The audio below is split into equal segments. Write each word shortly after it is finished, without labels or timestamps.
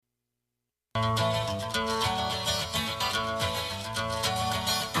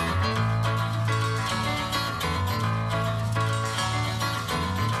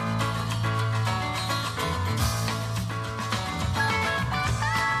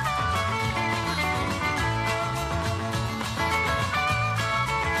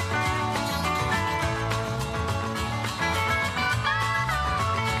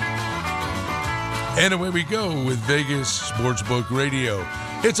And away we go with Vegas Sportsbook Radio.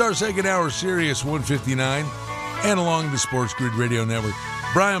 It's our second hour, Sirius 159, and along the Sports Grid Radio Network.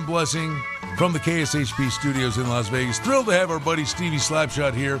 Brian Blessing from the KSHP studios in Las Vegas. Thrilled to have our buddy Stevie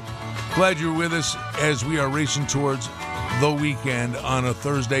Slapshot here. Glad you're with us as we are racing towards the weekend on a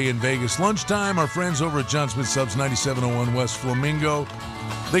Thursday in Vegas. Lunchtime, our friends over at John Smith Subs, 9701 West Flamingo.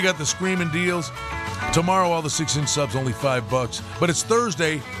 They got the screaming deals. Tomorrow, all the 6-inch subs, only $5. But it's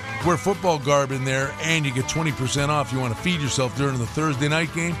Thursday. Wear football garb in there, and you get 20% off. You want to feed yourself during the Thursday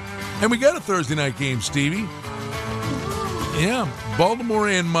night game. And we got a Thursday night game, Stevie. Yeah, Baltimore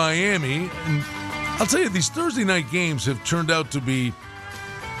and Miami. And I'll tell you, these Thursday night games have turned out to be,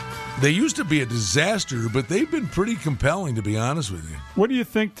 they used to be a disaster, but they've been pretty compelling, to be honest with you. What do you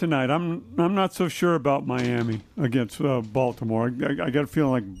think tonight? I'm not so sure about Miami against Baltimore. I got a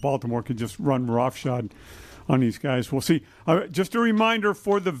feeling like Baltimore could just run roughshod on these guys. We'll see. Just a reminder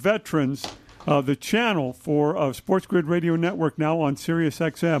for the veterans, the channel for Sports Grid Radio Network now on Sirius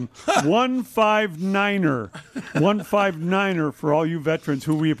XM, 159er for all you veterans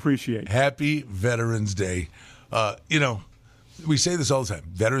who we appreciate. Happy Veterans Day. We say this all the time,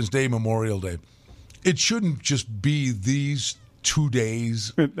 Veterans Day, Memorial Day. It shouldn't just be these 2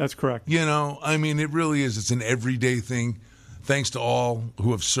 days. That's correct. It really is. It's an everyday thing. Thanks to all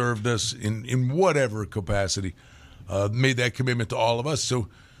who have served us in whatever capacity, made that commitment to all of us. So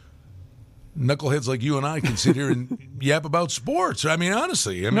knuckleheads like you and I can sit here and yap about sports.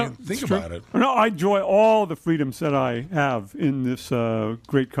 Honestly, think about it. No, I enjoy all the freedoms that I have in this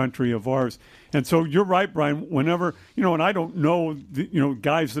great country of ours. And so you're right, Brian. Whenever, and I don't know,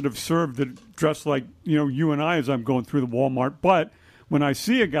 guys that have served that dress like, you and I as I'm going through the Walmart. But when I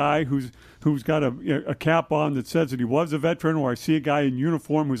see a guy who's got a cap on that says that he was a veteran, or I see a guy in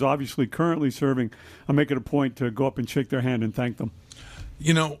uniform who's obviously currently serving, I make it a point to go up and shake their hand and thank them.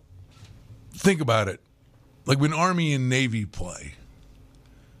 Think about it. Like when Army and Navy play,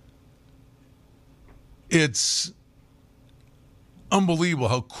 it's unbelievable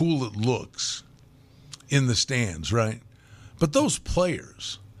how cool it looks in the stands, right? But those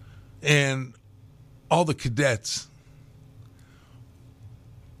players and all the cadets,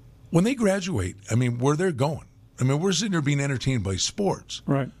 when they graduate, where they're going. We're sitting there being entertained by sports.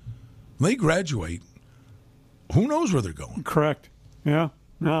 Right. When they graduate, who knows where they're going? Correct. Yeah.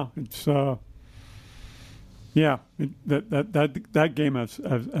 No, it's that game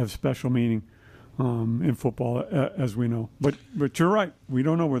has special meaning in football, as we know. But you're right. We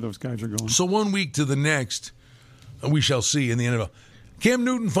don't know where those guys are going. So 1 week to the next, we shall see in the NFL. Cam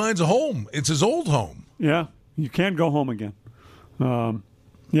Newton finds a home. It's his old home. Yeah, you can't go home again. So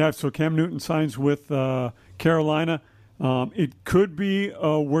Cam Newton signs with Carolina. It could be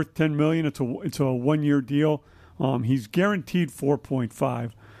worth $10 million. It's a 1-year deal. He's guaranteed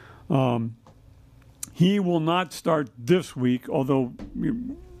 4.5. He will not start this week, although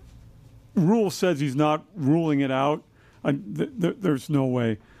rule says he's not ruling it out. There's no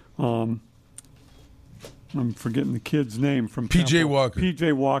way. I'm forgetting the kid's name from P.J. Walker.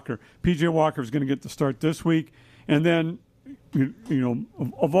 P.J. Walker. P.J. Walker is going to get the start this week. And then,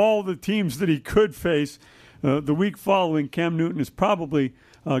 of all the teams that he could face, the week following, Cam Newton is probably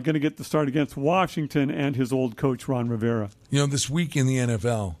going to get the start against Washington and his old coach, Ron Rivera. This week in the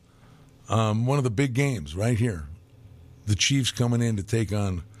NFL, one of the big games right here, the Chiefs coming in to take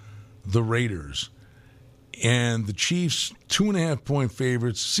on the Raiders. And the Chiefs, 2.5-point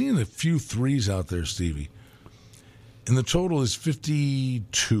favorites, seeing a few threes out there, Stevie. And the total is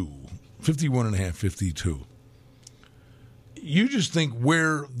 51.5, 52. You just think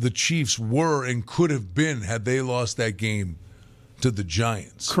where the Chiefs were and could have been had they lost that game to the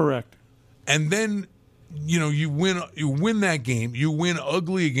Giants. Correct. And then, you win that game. You win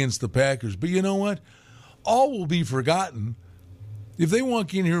ugly against the Packers. But you know what? All will be forgotten if they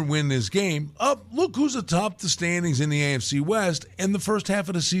walk in here and win this game. Look who's atop the standings in the AFC West, and the first half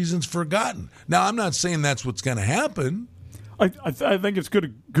of the season's forgotten. Now, I'm not saying that's what's going to happen. I think it's a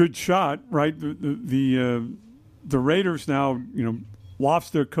good shot, right? The Raiders now,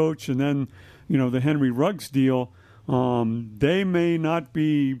 lost their coach, and then, the Henry Ruggs deal. They may not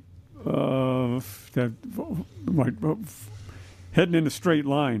be heading in a straight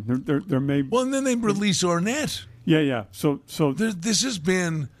line. There may. Well, and then they release Arnett. Yeah. So this has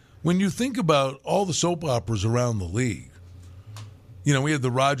been, when you think about all the soap operas around the league. We had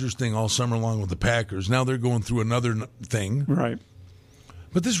the Rodgers thing all summer long with the Packers. Now they're going through another thing. Right.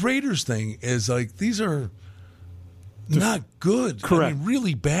 But this Raiders thing is like, these are not good. Correct.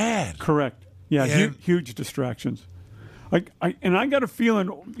 Really bad. Correct. Yeah, huge distractions. I got a feeling,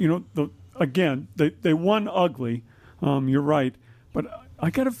 again, they won ugly. You're right. But I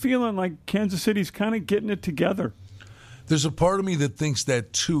got a feeling like Kansas City's kind of getting it together. There's a part of me that thinks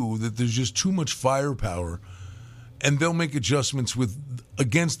that too, that there's just too much firepower, and they'll make adjustments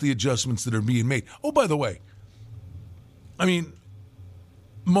against the adjustments that are being made. Oh, by the way, I mean,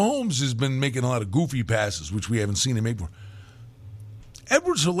 Mahomes has been making a lot of goofy passes, which we haven't seen him make before.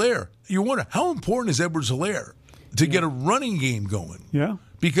 Edwards-Helaire, you wonder, how important is Edwards-Helaire to get a running game going? Yeah.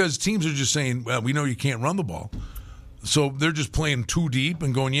 Because teams are just saying, well, we know you can't run the ball. So they're just playing too deep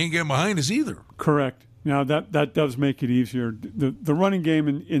and going, you ain't getting behind us either. Correct. Now, that does make it easier. The running game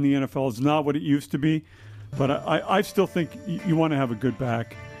in the NFL is not what it used to be, but I still think you want to have a good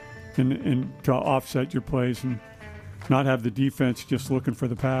back and to offset your plays and not have the defense just looking for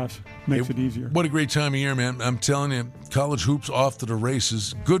the pass. Makes it easier. What a great time of year, man. I'm telling you, college hoops off to the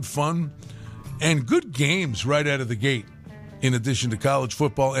races. Good fun and good games right out of the gate. In addition to college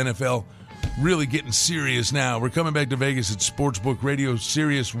football, NFL, really getting serious now. We're coming back to Vegas at Sportsbook Radio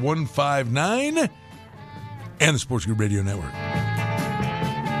Sirius 159 and the Sports Grid Radio Network.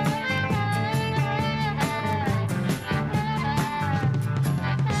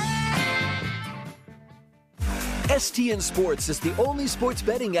 STN Sports is the only sports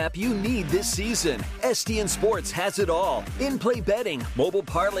betting app you need this season. STN Sports has it all. In-play betting, mobile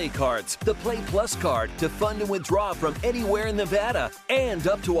parlay cards, the Play Plus card to fund and withdraw from anywhere in Nevada, and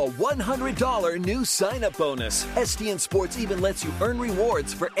up to a $100 new sign-up bonus. STN Sports even lets you earn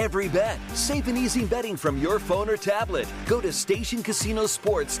rewards for every bet. Safe and easy betting from your phone or tablet. Go to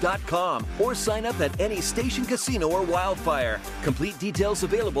StationCasinoSports.com or sign up at any Station Casino or Wildfire. Complete details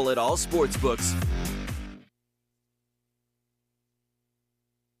available at all sportsbooks.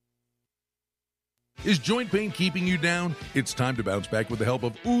 Is joint pain keeping you down? It's time to bounce back with the help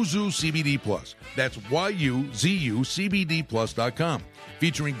of Uzu CBD Plus. That's YUZUCBDPlus.com.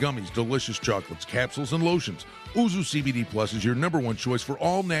 Featuring gummies, delicious chocolates, capsules, and lotions, Uzu CBD Plus is your #1 choice for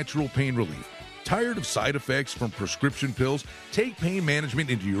all natural pain relief. Tired of side effects from prescription pills? Take pain management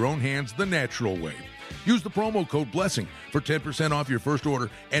into your own hands the natural way. Use the promo code BLESSING for 10% off your first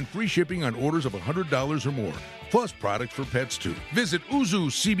order and free shipping on orders of $100 or more. Plus products for pets too. Visit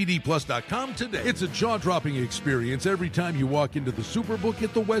UzuCBDPlus.com today. It's a jaw-dropping experience every time you walk into the Superbook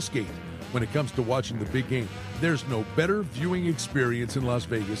at the Westgate. When it comes to watching the big game, there's no better viewing experience in Las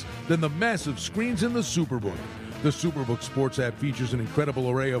Vegas than the massive screens in the Superbook. The Superbook Sports app features an incredible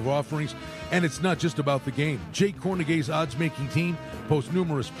array of offerings, and it's not just about the game. Jake Cornegay's odds-making team posts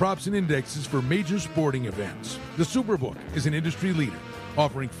numerous props and indexes for major sporting events. The Superbook is an industry leader,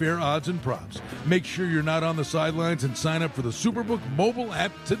 offering fair odds and props. Make sure you're not on the sidelines and sign up for the Superbook mobile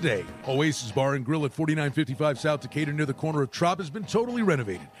app today. Oasis Bar and Grill at 4955 South Decatur near the corner of Trop has been totally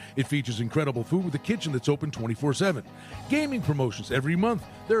renovated. It features incredible food with a kitchen that's open 24/7. Gaming promotions every month.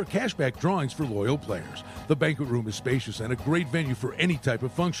 There are cashback drawings for loyal players. The banquet room is spacious and a great venue for any type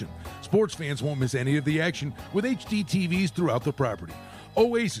of function. Sports fans won't miss any of the action with HD TVs throughout the property.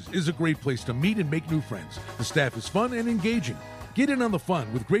 Oasis is a great place to meet and make new friends. The staff is fun and engaging. Get in on the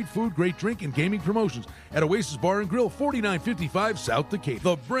fun with great food, great drink, and gaming promotions at Oasis Bar and Grill, 4955 South Decatur.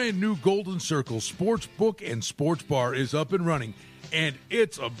 The brand new Golden Circle Sports Book and Sports Bar is up and running, and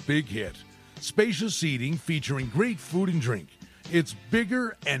it's a big hit. Spacious seating featuring great food and drink. It's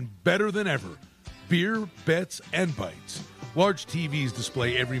bigger and better than ever. Beer, bets, and bites. Large TVs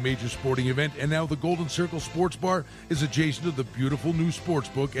display every major sporting event, and now the Golden Circle Sports Bar is adjacent to the beautiful new sports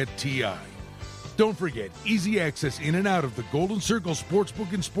book at TI. Don't forget, easy access in and out of the Golden Circle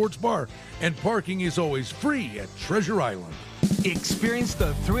Sportsbook and Sports Bar, and parking is always free at Treasure Island. Experience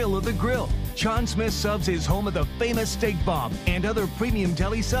the thrill of the grill. John Smith Subs is home of the famous steak bomb and other premium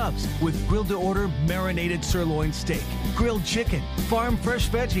deli subs with grilled-to-order marinated sirloin steak, grilled chicken, farm fresh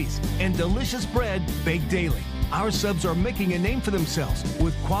veggies, and delicious bread baked daily. Our subs are making a name for themselves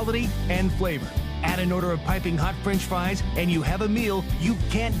with quality and flavor. Add an order of piping hot French fries, and you have a meal you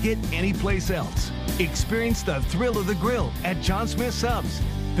can't get anyplace else. Experience the thrill of the grill at John Smith Subs.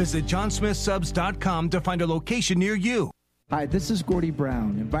 Visit johnsmithsubs.com to find a location near you. Hi, this is Gordy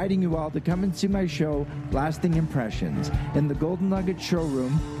Brown, inviting you all to come and see my show, Lasting Impressions, in the Golden Nugget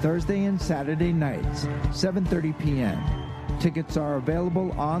Showroom, Thursday and Saturday nights, 7:30 p.m. Tickets are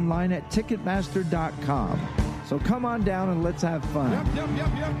available online at Ticketmaster.com. So come on down and let's have fun. Yep.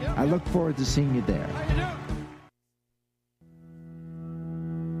 I look forward to seeing you there.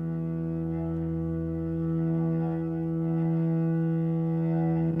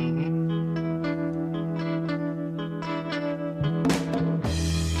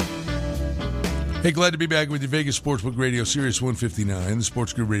 Hey, glad to be back with you. Vegas Sportsbook Radio, Sirius 159, the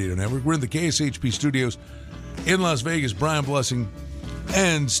Sports Grid Radio Network. We're in the KSHP studios in Las Vegas. Brian Blessing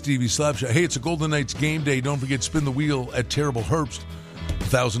and Stevie Slapshot. Hey, it's a Golden Knights game day. Don't forget, spin the wheel at Terrible Herbst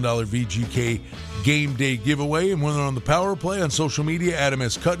 $1,000 VGK game day giveaway. And when they're on the power play on social media, Adam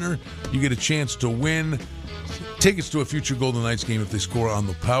S. Kuttner, you get a chance to win tickets to a future Golden Knights game if they score on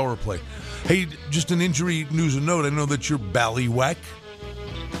the power play. Hey, just an injury news and note. I know that you're ballywhack.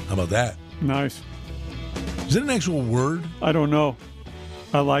 How about that? Nice. Is that an actual word? I don't know.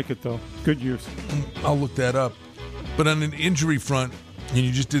 I like it, though. Good use. I'll look that up. But on an injury front, and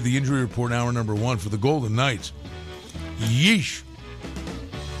you just did the injury report in hour number 1 for the Golden Knights. Yeesh.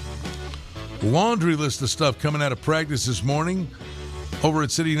 Laundry list of stuff coming out of practice this morning. Over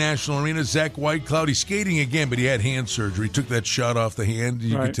at City National Arena, Zach Whitecloud, he's skating again, but he had hand surgery. He took that shot off the hand.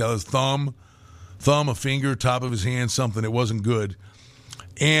 You could tell his thumb, a finger, top of his hand, something. It wasn't good.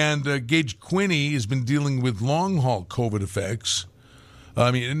 And Gage Quinney has been dealing with long-haul COVID effects. I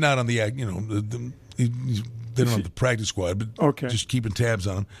mean, not on the, they don't have the practice squad, but just keeping tabs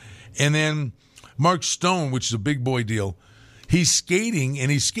on him. And then Mark Stone, which is a big boy deal, he's skating, and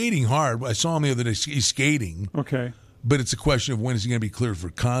he's skating hard. I saw him the other day. He's skating. Okay. But it's a question of when is he going to be cleared for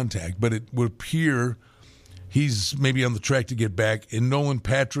contact. But it would appear he's maybe on the track to get back, and Nolan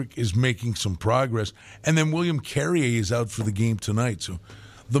Patrick is making some progress. And then William Carrier is out for the game tonight. So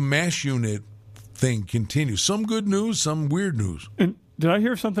the MASH unit thing continues. Some good news, some weird news. And did I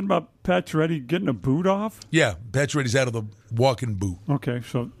hear something about Pacioretty getting a boot off? Yeah, Pacioretty's out of the walking boot. Okay,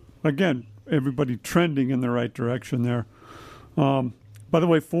 so again, everybody trending in the right direction there. By the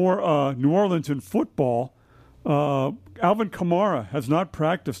way, for New Orleans in football, Alvin Kamara has not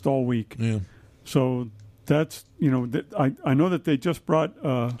practiced all week. Yeah. So that's, I know that they just brought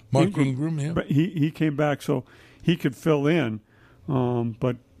Mark Ingram, yeah. But he came back so he could fill in.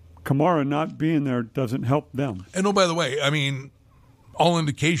 But Kamara not being there doesn't help them. And by the way, I mean, all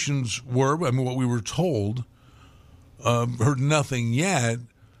indications were, what we were told, heard nothing yet,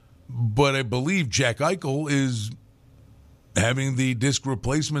 but I believe Jack Eichel is having the disc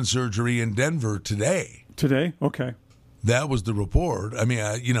replacement surgery in Denver today. Today? Okay. That was the report. I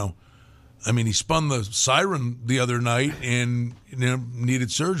mean, he spun the siren the other night and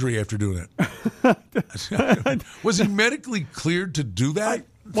needed surgery after doing it. Was he medically cleared to do that?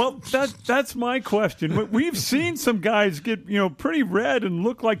 Well, that's my question. We've seen some guys get pretty red and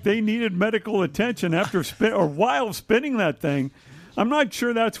look like they needed medical attention after while spinning that thing. I'm not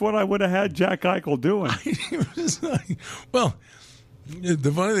sure that's what I would have had Jack Eichel doing. Well,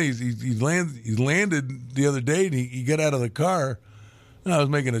 the funny thing is he landed the other day and he got out of the car. And I was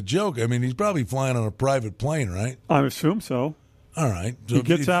making a joke. I mean, he's probably flying on a private plane, right? I assume so. All right. So he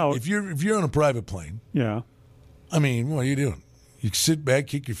gets out. If you're on a private plane, yeah. I mean, what are you doing? You sit back,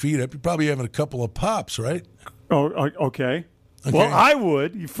 kick your feet up. You're probably having a couple of pops, right? Oh, okay. Well, I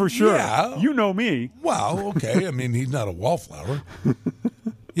would, for sure. Yeah. You know me. Wow, okay. I mean, he's not a wallflower.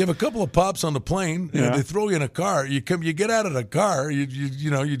 You have a couple of pops on the plane, and they throw you in a car. You get out of the car. You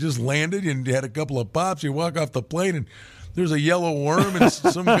just landed, and you had a couple of pops. You walk off the plane, and there's a yellow worm and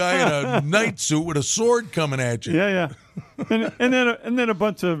some guy in a night suit with a sword coming at you. Yeah. and then a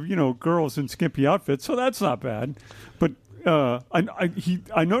bunch of girls in skimpy outfits. So that's not bad. But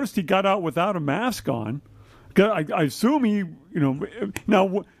I noticed he got out without a mask on. I assume he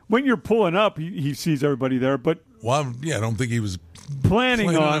now when you're pulling up, he sees everybody there. But I don't think he was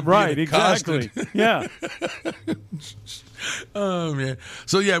planning on right, exactly. Yeah. Oh man.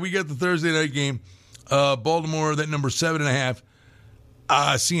 So we got the Thursday night game. Baltimore, that number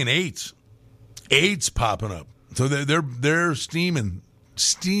 7.5. Seeing eights popping up. So they're steaming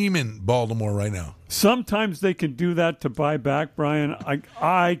Baltimore right now. Sometimes they can do that to buy back, Brian.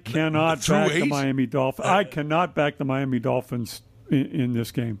 I cannot back the Miami Dolphins. I cannot back the Miami Dolphins in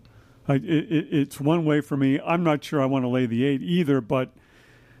this game. It's one way for me. I'm not sure I want to lay the 8 either, but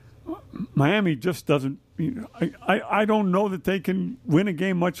Miami just doesn't. I don't know that they can win a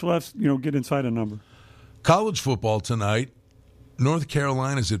game, much less get inside a number. College football tonight. North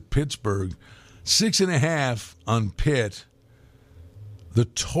Carolina's at Pittsburgh. 6.5 on Pitt. The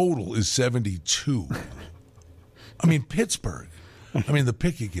total is 72. I mean, Pittsburgh. The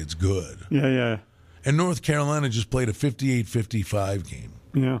picket gets good. Yeah. And North Carolina just played a 58-55 game.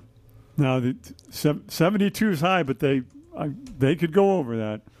 Yeah. Now, the 72 is high, but they could go over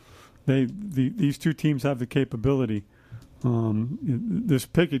that. These two teams have the capability. This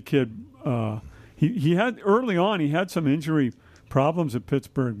Pickett kid, he had early on. He had some injury problems at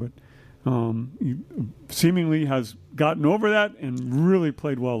Pittsburgh, but he seemingly has gotten over that and really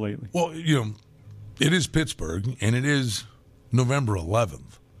played well lately. Well, it is Pittsburgh, and it is November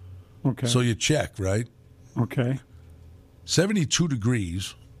 11th. Okay. So you check, right? Okay. 72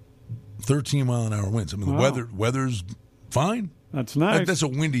 degrees, 13-mile-an-hour winds. I mean, the weather's fine. That's nice. That's a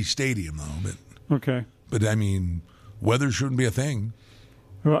windy stadium, though. Okay. But, weather shouldn't be a thing.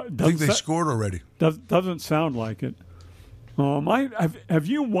 I think they scored already. Doesn't sound like it. Have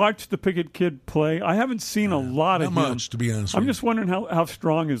you watched the Pickett kid play? I haven't seen a lot of him. Not much, to be honest. I'm just wondering how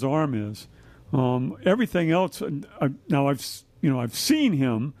strong his arm is. Everything else, now I've seen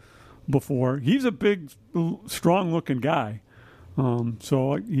him before. He's a big, strong-looking guy.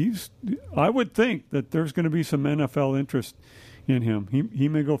 So I would think that there's going to be some NFL interest in him. He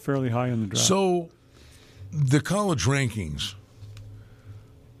may go fairly high in the draft. So the college rankings: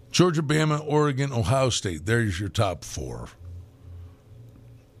 Georgia, Bama, Oregon, Ohio State. There's your top 4.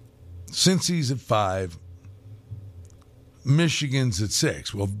 Cincy's at 5. Michigan's at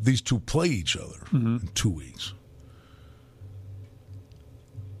 6. Well, these two play each other in 2 weeks.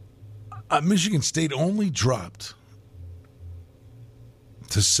 Michigan State only dropped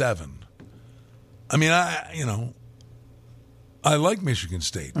to 7. I mean, I like Michigan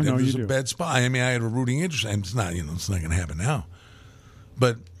State. I know it was you do. a bad spot. I mean, I had a rooting interest. And it's not going to happen now.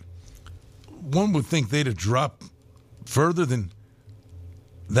 But one would think they'd have dropped further than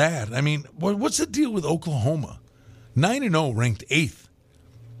that. I mean, what's the deal with Oklahoma? 9-0, ranked 8th.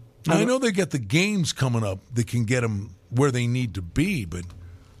 Now, I know they got the games coming up that can get them where they need to be, but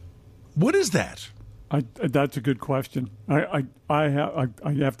what is that? That's a good question. I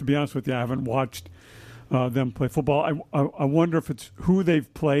have to be honest with you. I haven't watched them play football. I wonder if it's who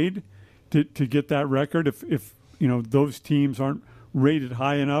they've played to get that record. If those teams aren't rated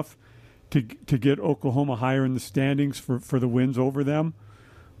high enough to get Oklahoma higher in the standings for the wins over them.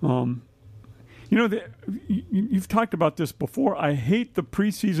 You've talked about this before. I hate the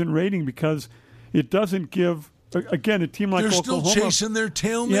preseason rating because it doesn't give, again, a team like Oklahoma. They're still chasing their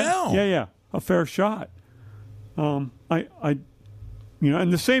tail now. Yeah, a fair shot. And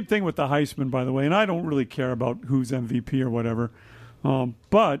the same thing with the Heisman, by the way. And I don't really care about who's MVP or whatever.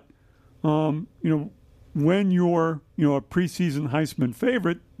 But when you're a preseason Heisman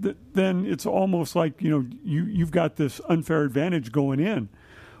favorite, then it's almost like you've got this unfair advantage going in.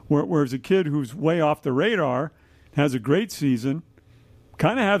 Whereas a kid who's way off the radar, has a great season,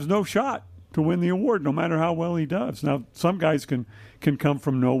 kind of has no shot to win the award, no matter how well he does. Now, some guys can come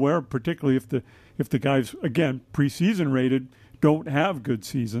from nowhere, particularly if the guys, again, preseason rated, don't have good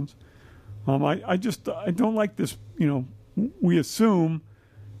seasons. I don't like this. We assume,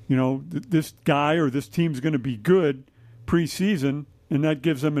 this guy or this team's going to be good preseason, and that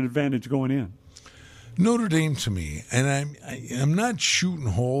gives them an advantage going in. Notre Dame to me, and I'm not shooting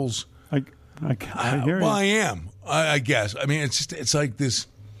holes. I hear you. Well, I am. I guess. I mean, it's like this.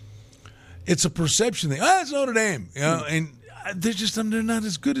 It's a perception thing. It's Notre Dame, and they're not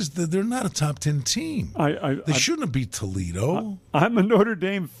as good as they're not a top 10 team. They shouldn't have beat Toledo. I'm a Notre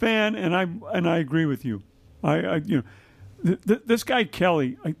Dame fan, and I agree with you. This guy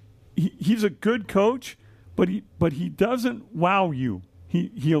Kelly, he's a good coach, but he doesn't wow you.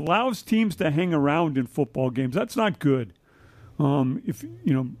 He allows teams to hang around in football games. That's not good. If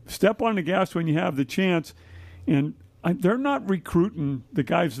step on the gas when you have the chance, and they're not recruiting the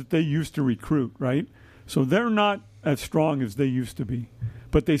guys that they used to recruit, right? So they're not as strong as they used to be,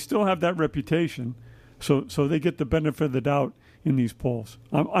 but they still have that reputation. So they get the benefit of the doubt in these polls.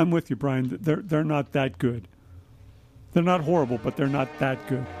 I'm with you, Brian. They're not that good. They're not horrible, but they're not that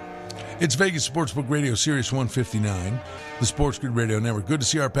good. It's Vegas Sportsbook Radio, Sirius 159, the Sports Grid Radio Network. Good to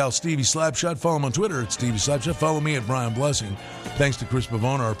see our pal Stevie Slapshot. Follow him on Twitter at Stevie Slapshot. Follow me at Brian Blessing. Thanks to Chris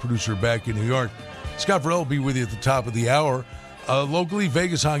Pavona, our producer back in New York. Scott Farrell will be with you at the top of the hour. Locally,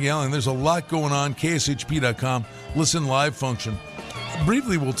 Vegas Hockey Island. There's a lot going on. KSHP.com. Listen live function.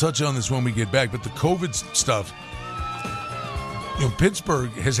 Briefly, we'll touch on this when we get back, but the COVID stuff. Pittsburgh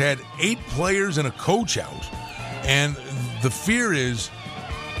has had 8 players and a coach out, and the fear is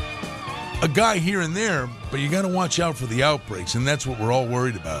a guy here and there, but you got to watch out for the outbreaks, and that's what we're all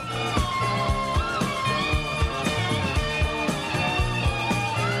worried about.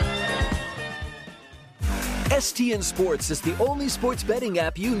 STN Sports is the only sports betting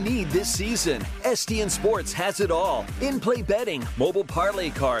app you need this season. STN Sports has it all. In-play betting, mobile parlay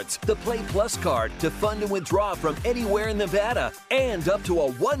cards, the Play Plus card to fund and withdraw from anywhere in Nevada, and up to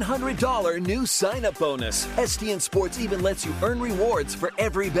a $100 new sign-up bonus. STN Sports even lets you earn rewards for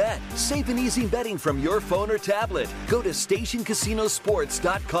every bet. Safe and easy betting from your phone or tablet. Go to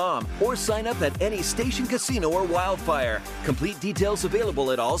StationCasinoSports.com or sign up at any Station Casino or Wildfire. Complete details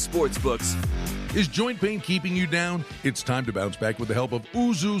available at all sportsbooks. Is joint pain keeping you down? It's time to bounce back with the help of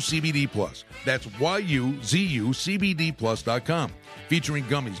Uzu CBD Plus. That's YUZUCBDPlus.com. Featuring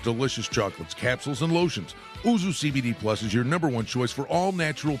gummies, delicious chocolates, capsules, and lotions, Uzu CBD Plus is your #1 choice for all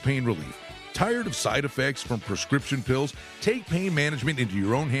natural pain relief. Tired of side effects from prescription pills? Take pain management into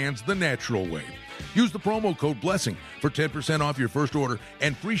your own hands the natural way. Use the promo code BLESSING for 10% off your first order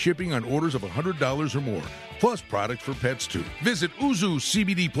and free shipping on orders of $100 or more. Plus products for pets, too. Visit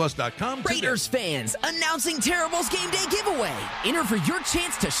UzuCBDPlus.com today. Raiders fans, announcing Terrible's Game Day giveaway. Enter for your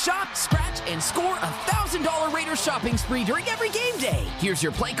chance to shop, scratch, and score a $1,000 Raiders shopping spree during every game day. Here's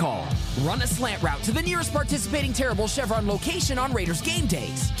your play call. Run a slant route to the nearest participating Terrible Chevron location on Raiders game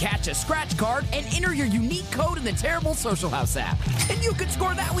days. Catch a scratch card and enter your unique code in the Terrible Social House app. And you could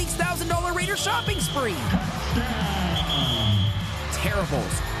score that week's $1,000 Raiders shopping spree.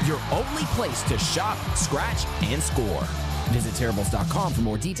 Terribles, your only place to shop, scratch, and score. Visit Terribles.com for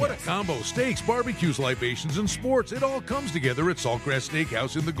more details. What a combo. Steaks, barbecues, libations, and sports. It all comes together at Saltgrass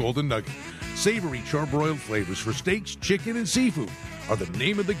Steakhouse in the Golden Nugget. Savory, charbroiled flavors for steaks, chicken, and seafood are the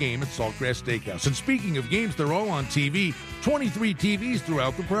name of the game at Saltgrass Steakhouse. And speaking of games, they're all on TV. 23 TVs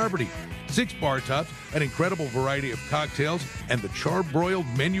throughout the property. 6 bar tops, an incredible variety of cocktails, and the charbroiled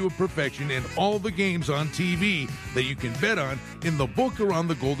menu of perfection, and all the games on TV that you can bet on in the book or on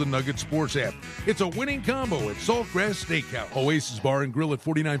the Golden Nugget Sports app. It's a winning combo at Saltgrass Steakhouse. Oasis Bar and Grill at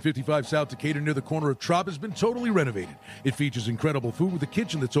 4955 South Decatur near the corner of Trop has been totally renovated. It features incredible food with a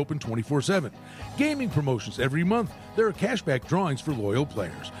kitchen that's open 24/7. Gaming promotions every month. There are cashback drawings for loyal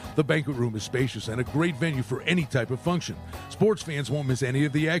players. The banquet room is spacious and a great venue for any type of function. Sports fans won't miss any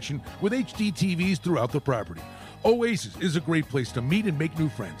of the action with HD TVs throughout the property. Oasis is a great place to meet and make new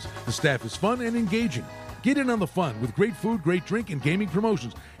friends. The staff is fun and engaging. Get in on the fun with great food, great drink, and gaming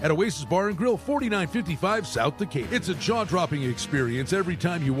promotions at Oasis Bar and Grill, 4955 South Decatur. It's a jaw-dropping experience every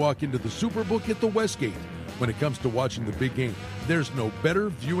time you walk into the Superbook at the Westgate. When it comes to watching the big game, there's no better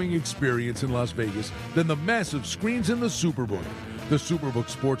viewing experience in Las Vegas than the massive screens in the Superbook. The Superbook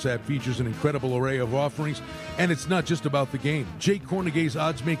Sports app features an incredible array of offerings, and it's not just about the game. Jake Cornegay's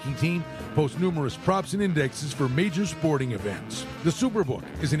odds-making team posts numerous props and indexes for major sporting events. The Superbook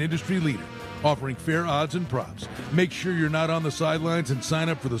is an industry leader, offering fair odds and props. Make sure you're not on the sidelines and sign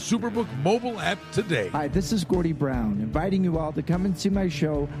up for the Superbook mobile app today. Hi, this is Gordy Brown, inviting you all to come and see my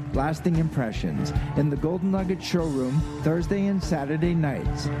show, Lasting Impressions, in the Golden Nugget Showroom, Thursday and Saturday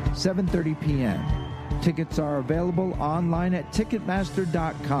nights, 7:30 p.m. Tickets are available online at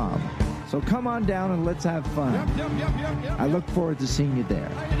Ticketmaster.com. So come on down and let's have fun. I look forward to seeing you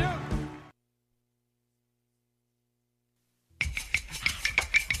there.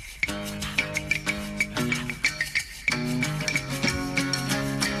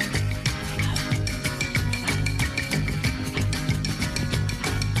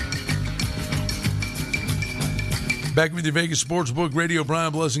 Back with your Vegas Sportsbook Radio,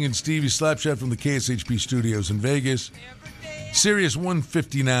 Brian Blessing and Stevie Slapshot from the KSHP studios in Vegas. Sirius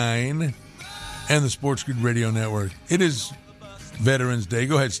 159 and the Sports Grid Radio Network. It is Veterans Day.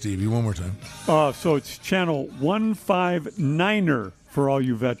 Go ahead, Stevie, one more time. So it's channel 159er for all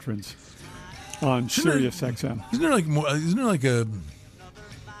you veterans on Sirius XM. Isn't there like more? Isn't there like a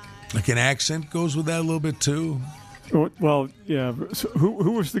an accent goes with that a little bit too? Well, yeah. So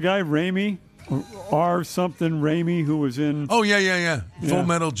who was the guy? Ramey? R something Ramey, who was in... Oh, yeah. Full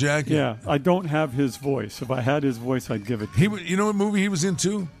Metal Jacket. Yeah, I don't have his voice. If I had his voice, I'd give it to him. You know what movie he was in,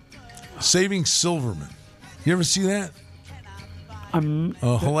 too? Saving Silverman. You ever see that?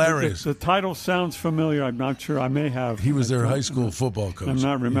 Hilarious. The title sounds familiar. I'm not sure. I may have. He was their high school football coach. I'm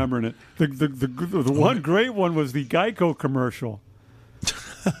not remembering it. The one great one was the Geico commercial.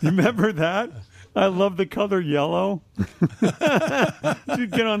 You remember that? I love the color yellow. You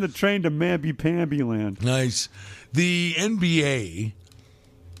get on the train to Mamby-Pamby land. Nice. The NBA,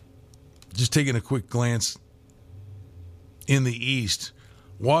 just taking a quick glance in the East,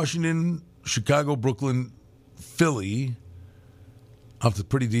 Washington, Chicago, Brooklyn, Philly, off to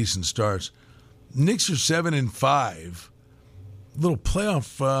pretty decent starts. Knicks are 7-5. Little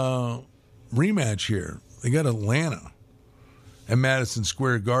playoff rematch here. They got Atlanta at Madison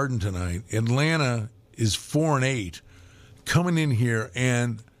Square Garden tonight. Atlanta is 4-8 coming in here,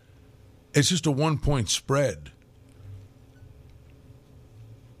 and it's just a 1-point spread.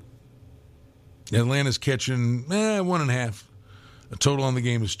 Atlanta's catching 1.5. The total on the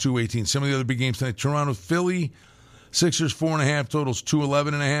game is 218. Some of the other big games tonight: Toronto, Philly, Sixers 4.5. Totals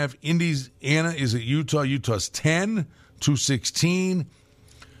 211.5. Indiana is at Utah. Utah's 10, 216.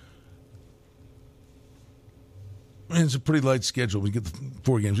 And it's a pretty light schedule. We get the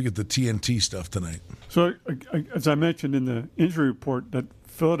 4 games. We get the TNT stuff tonight. So, as I mentioned in the injury report, that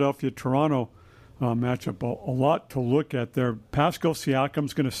Philadelphia-Toronto matchup, a lot to look at there. Pascal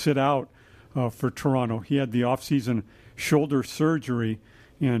Siakam's going to sit out for Toronto. He had the offseason shoulder surgery,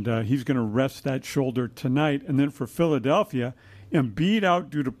 and he's going to rest that shoulder tonight. And then for Philadelphia, Embiid out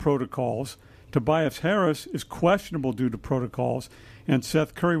due to protocols. Tobias Harris is questionable due to protocols, and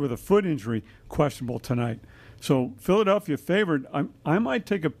Seth Curry with a foot injury questionable tonight. So Philadelphia favored. I might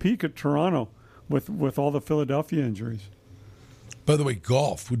take a peek at Toronto with all the Philadelphia injuries. By the way,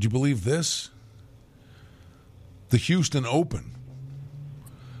 golf, would you believe this? The Houston Open,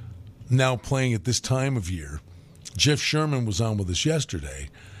 now playing at this time of year. Jeff Sherman was on with us yesterday,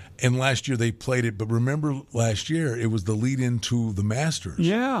 and last year they played it. But remember, last year it was the lead-in to the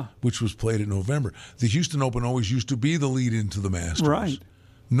Masters, which was played in November. The Houston Open always used to be the lead-in to the Masters, right?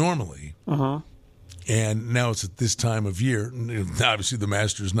 Normally, and now it's at this time of year. Obviously, the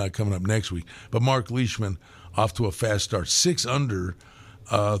Masters not coming up next week, but Mark Leishman off to a fast start, 6 under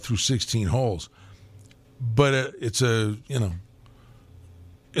through 16 holes. But it's a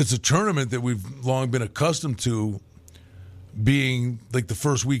tournament that we've long been accustomed to being like the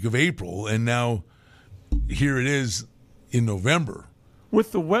first week of April, and now here it is in November.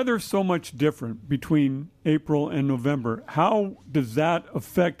 With the weather so much different between April and November, how does that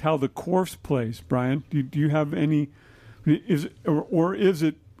affect how the course plays, Brian? Do you have any? Is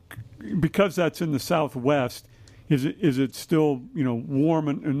it because that's in the Southwest? Is it still warm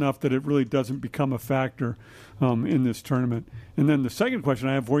enough that it really doesn't become a factor in this tournament? And then the second question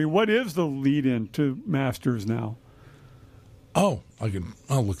I have for you: what is the lead-in to Masters now? Oh,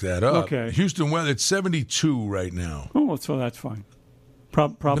 I'll look that up. Okay. Houston weather, it's 72 right now. Oh, so that's fine.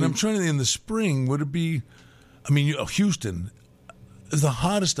 Probably. But I'm trying to think, in the spring, would it be? I mean, Houston is the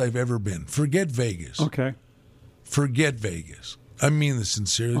hottest I've ever been. Forget Vegas. Okay. Forget Vegas. I mean this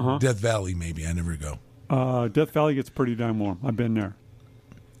sincerely. Death Valley, maybe. I never go. Death Valley gets pretty darn warm. I've been there.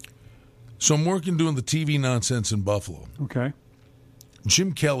 So I'm working doing the TV nonsense in Buffalo. Okay.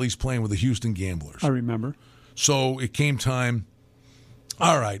 Jim Kelly's playing with the Houston Gamblers. I remember. So it came time.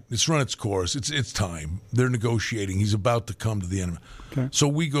 All right, it's run its course. It's time. They're negotiating. He's about to come to the end of it. Okay. So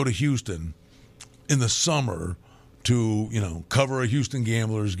we go to Houston in the summer to, cover a Houston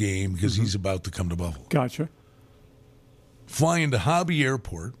Gamblers game because he's about to come to Buffalo. Gotcha. Fly into Hobby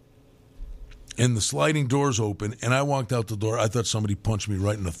Airport, and the sliding doors open, and I walked out the door. I thought somebody punched me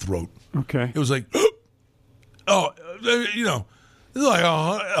right in the throat. Okay. It was like, it's like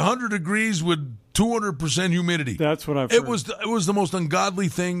 100 degrees with 200% humidity. That's what I've heard. It was the most ungodly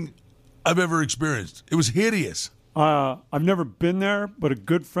thing I've ever experienced. It was hideous. I've never been there, but a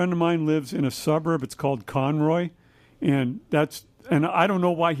good friend of mine lives in a suburb. It's called Conroy, and I don't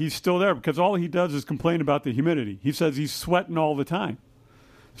know why he's still there, because all he does is complain about the humidity. He says he's sweating all the time.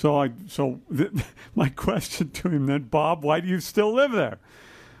 My question to him then, Bob, why do you still live there?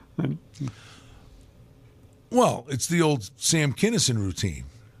 Well, it's the old Sam Kinison routine.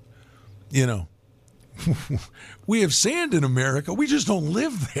 We have sand in America. We just don't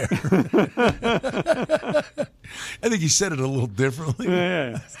live there. I think he said it a little differently.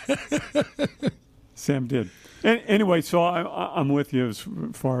 Yeah. Sam did. Anyway, so I'm with you as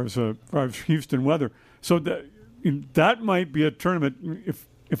far as Houston weather. So that might be a tournament.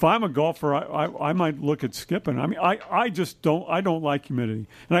 If I'm a golfer, I might look at skipping. I mean, I just don't. I don't like humidity,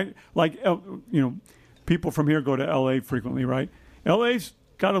 and people from here go to L.A. frequently, right? L.A.'s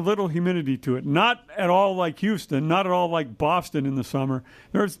got a little humidity to it. Not at all like Houston, not at all like Boston in the summer.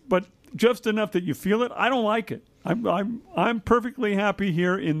 But just enough that you feel it. I don't like it. I'm perfectly happy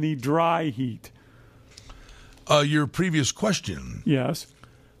here in the dry heat. Your previous question. Yes.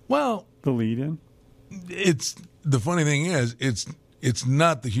 Well, the lead-in. It's the funny thing is it's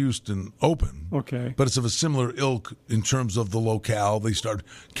not the Houston Open. Okay. But it's of a similar ilk in terms of the locale. They start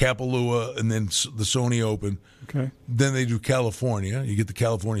Kapalua and then the Sony Open. Okay. Then they do California. You get the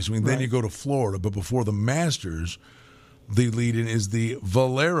California swing. Then you go to Florida. But before the Masters, the lead-in is the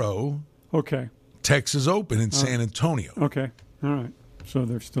Valero Texas Open in San Antonio. Okay. All right. So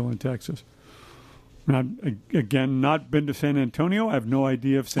they're still in Texas. Not been to San Antonio. I have no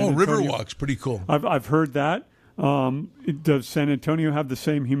idea if San Antonio. Riverwalk's pretty cool. I've heard that. Does San Antonio have the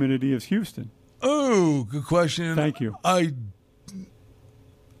same humidity as Houston? Oh, good question. Thank you. I'm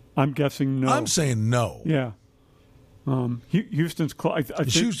guessing no. I'm saying no. Yeah. Houston's close.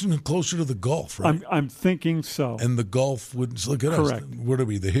 Is Houston closer to the Gulf, right? I'm thinking so. And the Gulf would look at Correct. us. What are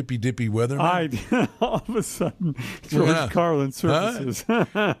we, the hippy dippy weather? All of a sudden, George Carlin surfaces.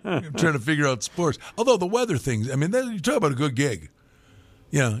 I'm trying to figure out sports. Although the weather things, I mean, you talk about a good gig.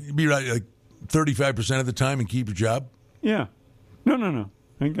 You'd be right like 35% of the time and keep your job. Yeah. No.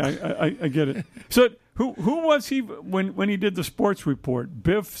 I get it. So who was he when he did the sports report?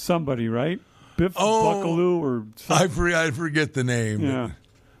 Biff somebody, right? Biff Buckaloo or something. I forget the name.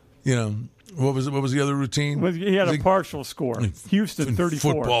 Yeah. What was the other routine? Well, he had a partial score. Houston, in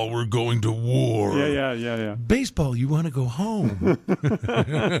 34. Football, we're going to war. Yeah. Baseball, you want to go home.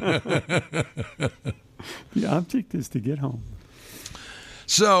 The object is to get home.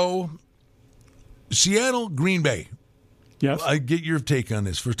 So, Seattle, Green Bay. Yes. I get your take on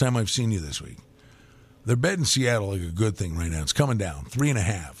this. First time I've seen you this week. They're betting Seattle like a good thing right now. It's coming down,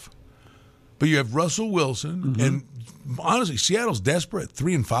 3.5. But you have Russell Wilson, and honestly, Seattle's desperate,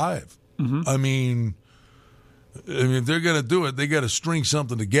 3-5. I mean, if they're going to do it, they got to string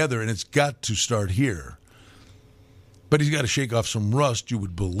something together, and it's got to start here. But he's got to shake off some rust, you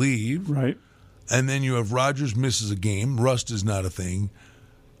would believe. Right. And then you have Rodgers misses a game. Rust is not a thing.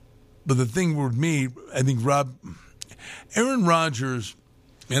 But the thing with me, I think Aaron Rodgers,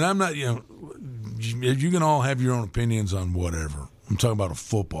 and I'm not, you can all have your own opinions on whatever. I'm talking about a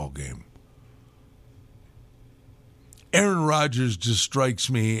football game. Aaron Rodgers just strikes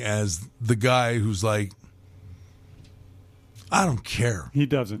me as the guy who's like, I don't care. He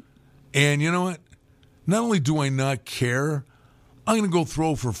doesn't. And you know what? Not only do I not care, I'm going to go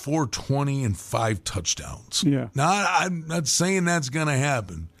throw for 420 and 5 touchdowns. Yeah. Now, I'm not saying that's going to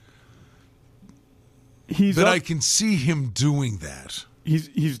happen. But I can see him doing that.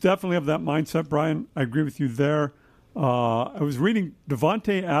 He's definitely of that mindset, Brian. I agree with you there. I was reading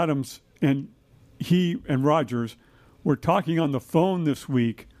Devontae Adams, and he and Rodgers were talking on the phone this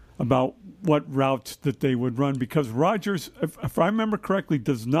week about what routes that they would run, because Rodgers, if I remember correctly,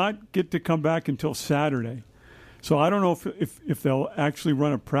 does not get to come back until Saturday. So I don't know if they'll actually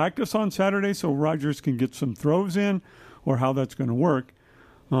run a practice on Saturday so Rodgers can get some throws in, or how that's going to work.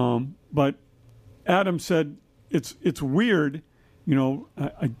 But Adam said it's weird.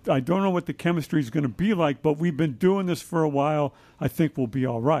 I don't know what the chemistry is going to be like, but we've been doing this for a while. I think we'll be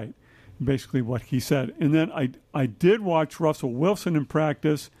all right. Basically what he said. And then I did watch Russell Wilson in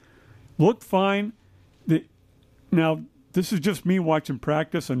practice. Looked fine. Now, this is just me watching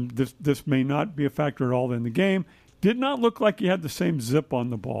practice, and this may not be a factor at all in the game. Did not look like he had the same zip on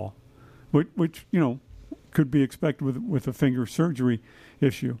the ball, which could be expected with a finger surgery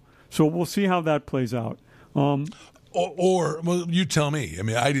issue. So we'll see how that plays out. Well, you tell me. I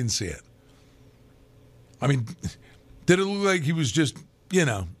mean, I didn't see it. I mean, did it look like he was just,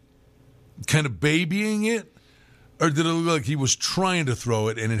 kind of babying it? Or did it look like he was trying to throw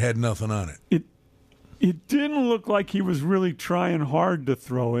it and it had nothing on it? It didn't look like he was really trying hard to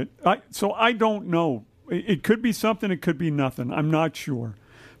throw it. So I don't know. It could be something. It could be nothing. I'm not sure.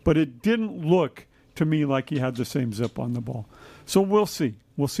 But it didn't look to me like he had the same zip on the ball. So we'll see.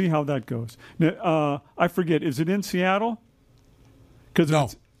 We'll see how that goes. Now, I forget. Is it in Seattle? No.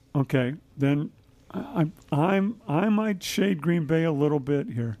 Okay. Then I might shade Green Bay a little bit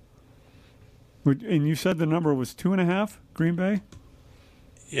here. And you said the number was 2.5, Green Bay?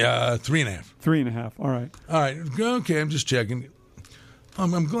 Yeah, 3.5. 3.5. All right. All right. Okay, I'm just checking.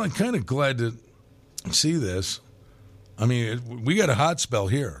 I'm kind of glad to see this. I mean, we got a hot spell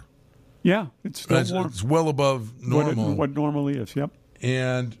here. Yeah, it's still warm. It's well above normal. What normally is, yep.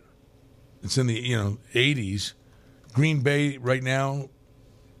 And it's in the 80s. Green Bay right now,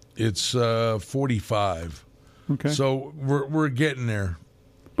 it's 45. Okay. So we're getting there.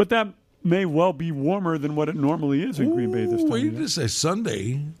 But that may well be warmer than what it normally is in Green Bay this time. Well, you just say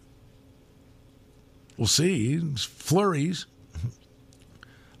Sunday. We'll see. It's flurries.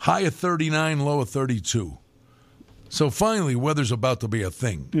 High of 39, low of 32. So finally, weather's about to be a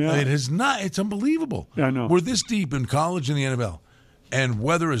thing. Yeah. It is not. It's unbelievable. Yeah, I know. We're this deep in college and the NFL, and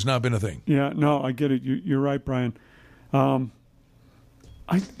weather has not been a thing. Yeah, no, I get it. You're right, Brian. I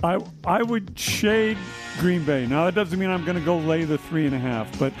would shade Green Bay. Now, that doesn't mean I'm going to go lay the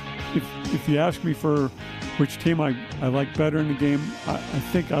 3.5, but if you ask me for which team I like better in the game, I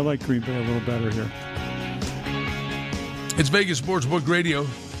think I like Green Bay a little better here. It's Vegas Sportsbook Radio.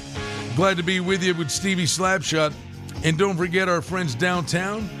 Glad to be with you with Stevie Slapshot. And don't forget our friends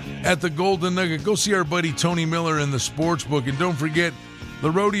downtown at the Golden Nugget. Go see our buddy Tony Miller in the Sportsbook. And don't forget,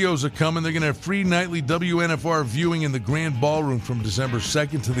 the rodeos are coming. They're going to have free nightly WNFR viewing in the Grand Ballroom from December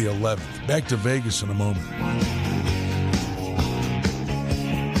 2nd to the 11th. Back to Vegas in a moment.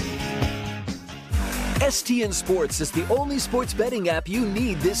 STN Sports is the only sports betting app you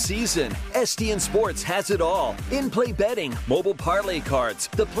need this season. STN Sports has it all. In-play betting, mobile parlay cards,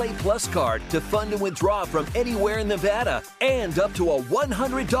 the Play Plus card to fund and withdraw from anywhere in Nevada, and up to a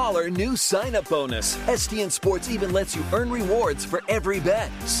 $100 new sign-up bonus. STN Sports even lets you earn rewards for every bet.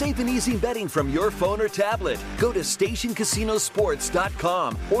 Safe and easy betting from your phone or tablet. Go to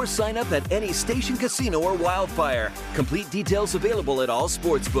StationCasinoSports.com or sign up at any Station Casino or Wildfire. Complete details available at all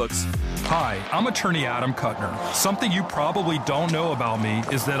sportsbooks. Hi, I'm attorney Adam Kuttner. Something you probably don't know about me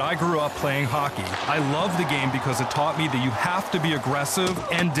is that I grew up playing hockey. I love the game because it taught me that you have to be aggressive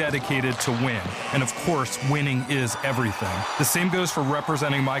and dedicated to win. And of course, winning is everything. The same goes for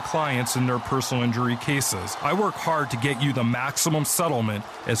representing my clients in their personal injury cases. I work hard to get you the maximum settlement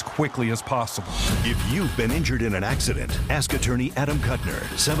as quickly as possible. If you've been injured in an accident, ask attorney Adam Kuttner,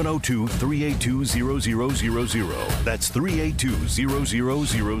 702-382-0000. That's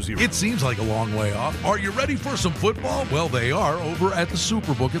 382-0000. It seems like a long way off. Are you ready for some football? Well, they are over at the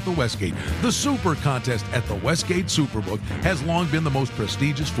Superbook at the Westgate. The Super Contest at the Westgate Superbook has long been the most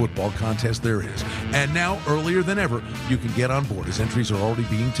prestigious football contest there is. And now, earlier than ever, you can get on board as entries are already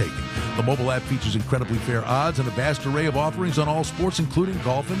being taken. The mobile app features incredibly fair odds and a vast array of offerings on all sports, including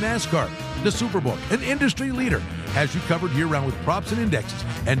golf and NASCAR. The Superbook, an industry leader, has you covered year-round with props and indexes.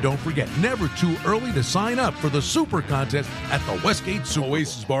 And don't forget, never too early to sign up for the Super Contest at the Westgate Super.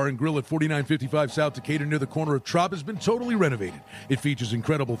 Oasis Bar and Grill at 4955 South Decatur near the corner of Trop has been totally renovated. It features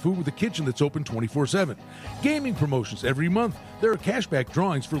incredible food with a kitchen that's open 24/7. Gaming promotions every month. There are cashback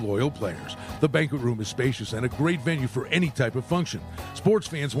drawings for loyal players. The banquet room is spacious and a great venue for any type of function. Sports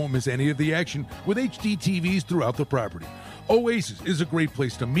fans won't miss any of the action with HD TVs throughout the property. Oasis is a great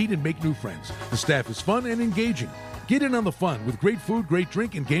place to meet and make new friends. The staff is fun and engaging. Get in on the fun with great food, great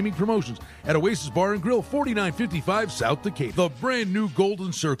drink, and gaming promotions at Oasis Bar and Grill, 4955 South Decatur. The brand new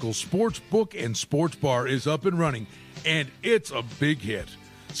Golden Circle Sports Book and Sports Bar is up and running, and it's a big hit.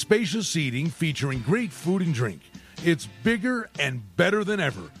 Spacious seating featuring great food and drink. It's bigger and better than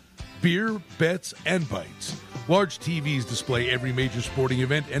ever. Beer, bets, and bites. Large TVs display every major sporting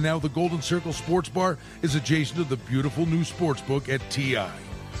event, and now the Golden Circle Sports Bar is adjacent to the beautiful new sports book at TI.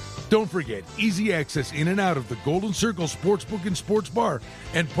 Don't forget, easy access in and out of the Golden Circle Sportsbook and Sports Bar,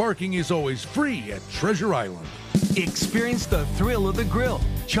 and parking is always free at Treasure Island. Experience the thrill of the grill.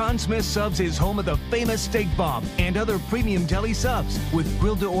 John Smith Subs is home of the famous steak bomb and other premium deli subs with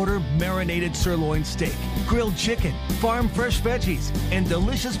grilled-to-order marinated sirloin steak, grilled chicken, farm fresh veggies, and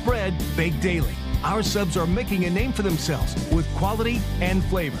delicious bread baked daily. Our subs are making a name for themselves with quality and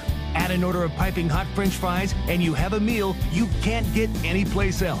flavor. Add an order of piping hot French fries, and you have a meal you can't get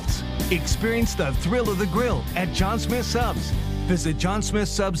anyplace else. Experience the thrill of the grill at John Smith Subs. Visit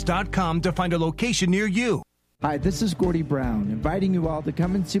johnsmithsubs.com to find a location near you. Hi, this is Gordy Brown, inviting you all to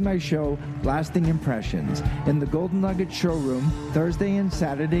come and see my show, Lasting Impressions, in the Golden Nugget Showroom, Thursday and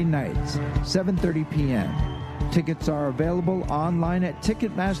Saturday nights, 7:30 p.m. Tickets are available online at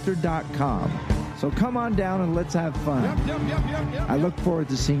Ticketmaster.com. So come on down and let's have fun. I look forward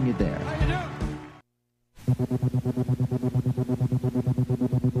to seeing you there.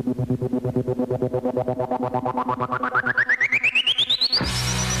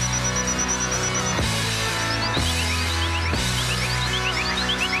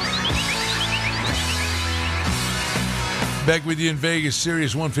 Back with you in Vegas,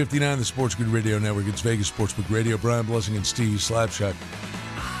 Sirius 159, the Sports Grid Radio Network. It's Vegas Sportsbook Radio. Brian Blessing and Steve Slapshot.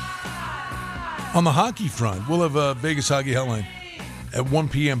 On the hockey front, we'll have a Vegas Hockey Hotline at 1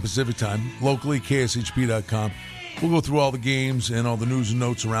 p.m. Pacific Time, locally, KSHP.com. We'll go through all the games and all the news and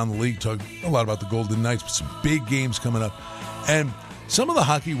notes around the league, talk a lot about the Golden Knights, but some big games coming up. And some of the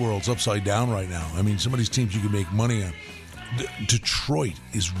hockey world's upside down right now. I mean, some of these teams you can make money on. Detroit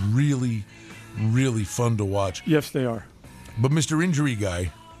is really, really fun to watch. Yes, they are. But Mr. Injury Guy,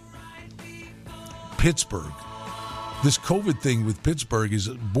 Pittsburgh. This COVID thing with Pittsburgh is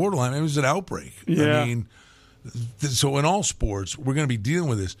borderline. It was an outbreak. Yeah. I mean, so in all sports, we're going to be dealing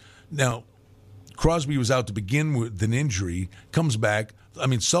with this. Now, Crosby was out to begin with an injury, comes back. I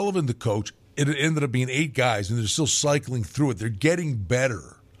mean, Sullivan, the coach, it ended up being 8 guys, and they're still cycling through it. They're getting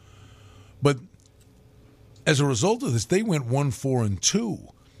better. But as a result of this, they went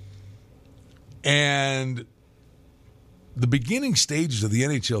 1-4-2. And the beginning stages of the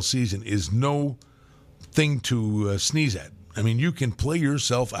NHL season is no thing to sneeze at. I mean, you can play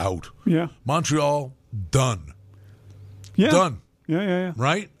yourself out. Yeah. Montreal, done. Yeah. Done. Yeah.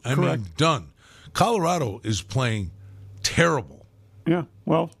 Right? I mean, done. Colorado is playing terrible. Yeah.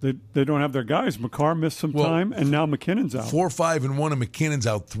 Well, they don't have their guys. McCarr missed some time, and now McKinnon's out. 4-5-1, and McKinnon's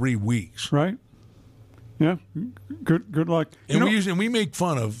out 3 weeks. Right. Yeah. Good luck. And we make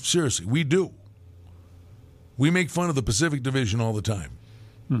fun of, seriously, we do. We make fun of the Pacific Division all the time.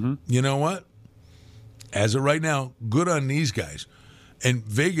 Mm-hmm. You know what? As of right now, good on these guys. And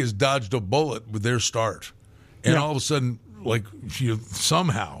Vegas dodged a bullet with their start. And all of a sudden,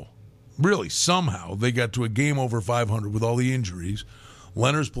 somehow, they got to a game over 500 with all the injuries.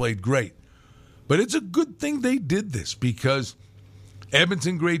 Leonard's played great. But it's a good thing they did this because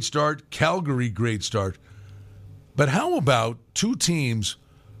Edmonton, great start. Calgary, great start. But how about 2 teams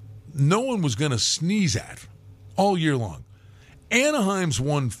no one was going to sneeze at all year long. Anaheim's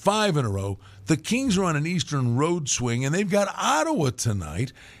won 5 in a row. The Kings are on an Eastern road swing, and they've got Ottawa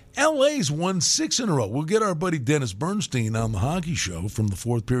tonight. LA's won 6 in a row. We'll get our buddy Dennis Bernstein on the hockey show from the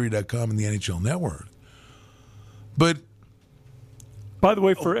fourthperiod.com and the NHL Network. But, by the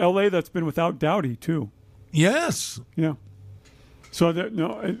way, for LA, that's been without Doughty, too. Yes. Yeah. So,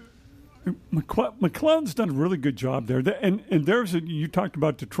 McLeod's done a really good job there. And there's you talked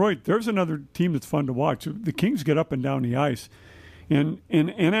about Detroit. There's another team that's fun to watch. The Kings get up and down the ice. And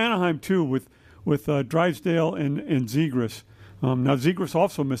Anaheim, too, with Drysdale and Zegras. Now, Zegras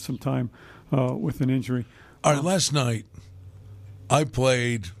also missed some time with an injury. All right, last night I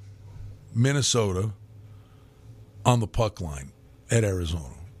played Minnesota on the puck line at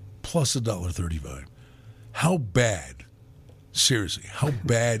Arizona, plus $1.35. How bad, seriously, how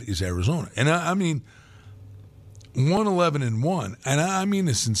bad is Arizona? And I mean, 1-11-1, and I mean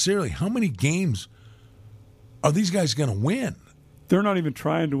this sincerely. How many games are these guys going to win? They're not even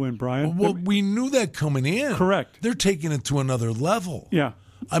trying to win, Brian. Well, we knew that coming in. Correct. They're taking it to another level. Yeah.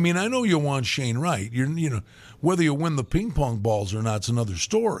 I mean, I know you want Shane Wright. You know, whether you win the ping pong balls or not, it's another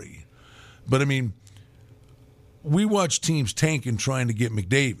story. But I mean, we watch teams tank and trying to get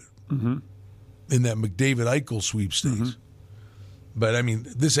McDavid in that McDavid-Eichel sweepstakes. Mm-hmm. But I mean,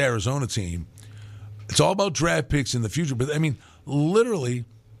 this Arizona team, it's all about draft picks in the future. But I mean, literally,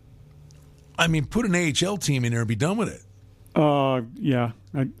 put an AHL team in there and be done with it. Yeah,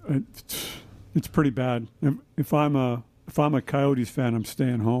 it's pretty bad. If I'm a Coyotes fan, I'm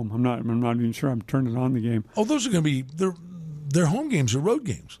staying home. I'm not even sure I'm turning on the game. Oh, those are going to be their home games or road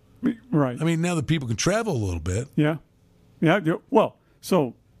games, right? I mean, now that people can travel a little bit. Yeah. Well,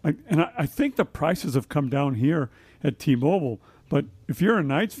 so I think the prices have come down here at T-Mobile. But if you're a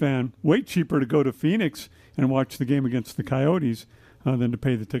Knights fan, way cheaper to go to Phoenix and watch the game against the Coyotes than to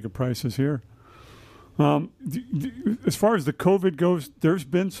pay the ticket prices here. As far as the COVID goes, there's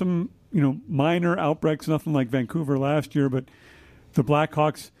been some, minor outbreaks, nothing like Vancouver last year, but the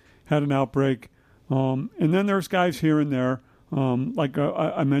Blackhawks had an outbreak. And then there's guys here and there, like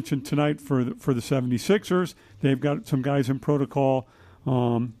I mentioned tonight for the 76ers. They've got some guys in protocol.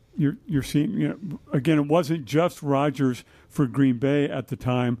 You're seeing, again, it wasn't just Rodgers for Green Bay at the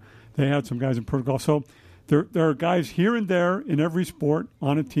time. They had some guys in protocol. So there are guys here and there in every sport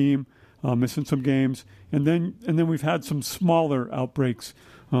on a team. Missing some games, and then we've had some smaller outbreaks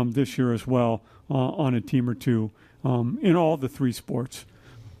this year as well on a team or two in all the 3 sports.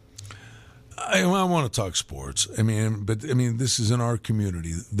 I want to talk sports. But this is in our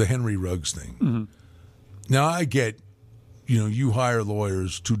community, the Henry Ruggs thing. Mm-hmm. Now I get, you hire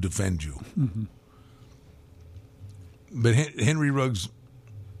lawyers to defend you, but Henry Ruggs,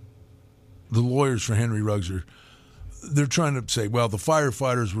 the lawyers for Henry Ruggs they're trying to say, well, the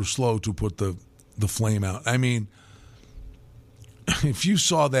firefighters were slow to put the flame out. I mean, if you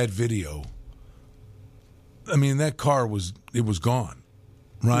saw that video, that car was gone,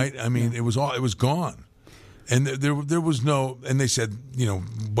 right? It was gone. And there was no, and they said,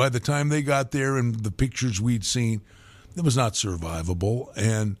 by the time they got there and the pictures we'd seen, it was not survivable.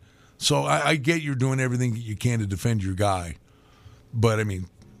 And so I get you're doing everything you can to defend your guy, but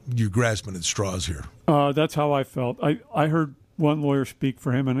you're grasping at straws here. That's how I felt. I heard one lawyer speak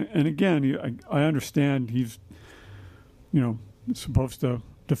for him, and again, I understand he's, supposed to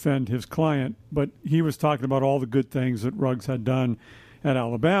defend his client, but he was talking about all the good things that Ruggs had done at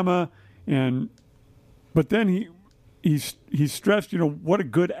Alabama, but then he stressed, what a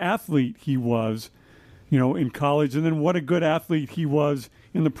good athlete he was, in college, and then what a good athlete he was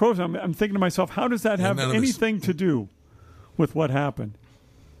in the pros. I'm thinking to myself, how does that have anything to do with what happened?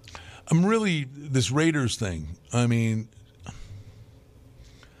 This Raiders thing. I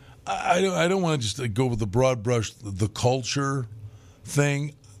don't want to just go with the broad brush, the culture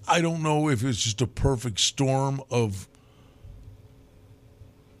thing. I don't know if it's just a perfect storm of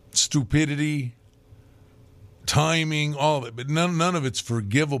stupidity, timing, all of it, but none of it's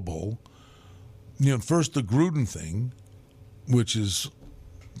forgivable. First the Gruden thing, which is,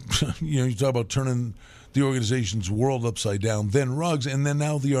 you talk about turning the organization's world upside down, then Ruggs, and then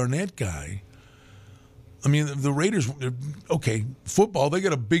now the Arnett guy. The Raiders, okay, football, they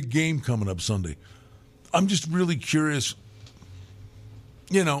got a big game coming up Sunday. I'm just really curious,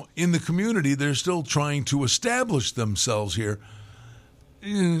 in the community, they're still trying to establish themselves here.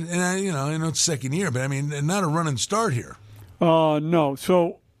 And I know it's second year, but not a running start here. No.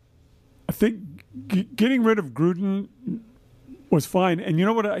 So I think getting rid of Gruden was fine. And you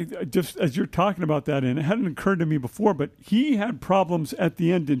know what, I just, as you're talking about that, and it hadn't occurred to me before, but he had problems at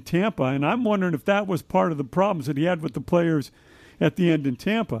the end in Tampa, and I'm wondering if that was part of the problems that he had with the players at the end in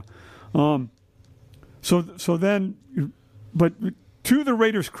Tampa. So then, but to the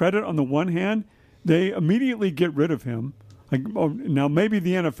Raiders' credit, on the one hand, they immediately get rid of him. Now, maybe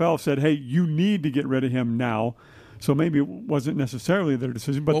the NFL said, "Hey, you need to get rid of him now." So maybe it wasn't necessarily their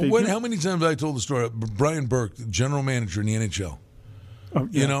decision. But how many times have I told the story? Brian Burke, the general manager in the NHL. Oh,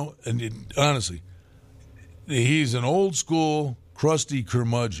 yeah. You know, and honestly, he's an old school, crusty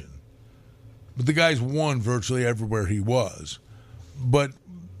curmudgeon. But the guy's won virtually everywhere he was. But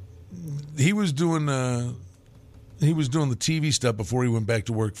he was doing the TV stuff before he went back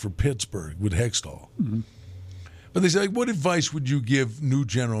to work for Pittsburgh with Hextall. Mm-hmm. But they said, what advice would you give new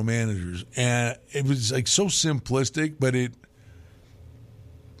general managers? And it was like so simplistic, but it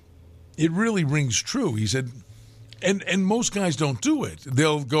really rings true. He said, and most guys don't do it.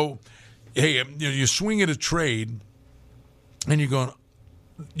 They'll go, hey, you swing at a trade, and you're going,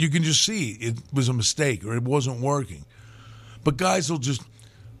 you can just see it was a mistake or it wasn't working. But guys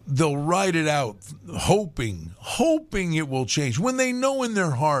they'll ride it out, hoping it will change when they know in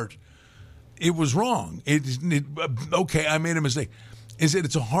their heart it was wrong. Okay, I made a mistake.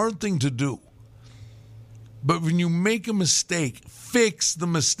 It's a hard thing to do. But when you make a mistake, fix the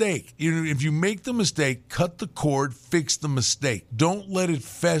mistake. If you make the mistake, cut the cord, fix the mistake. Don't let it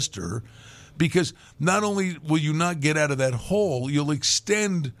fester, because not only will you not get out of that hole, you'll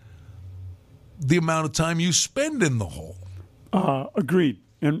extend the amount of time you spend in the hole. Agreed.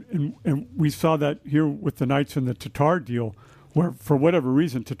 And we saw that here with the Knights and the Tatar deal, where for whatever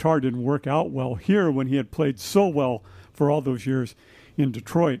reason Tatar didn't work out well here when he had played so well for all those years in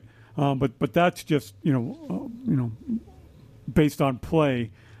Detroit. But that's just based on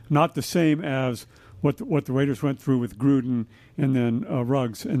play, not the same as what the Raiders went through with Gruden and then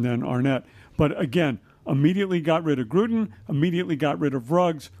Ruggs and then Arnett. But again, immediately got rid of Gruden, immediately got rid of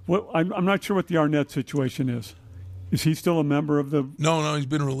Ruggs. I'm not sure what the Arnett situation is. Is he still a member of the? No, he's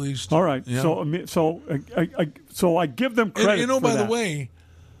been released. All right, yeah. So I give them credit. And, by the way,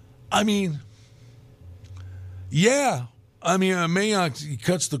 I mean, Mayock, he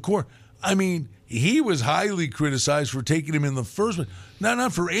cuts the cord. I mean, he was highly criticized for taking him in the first place.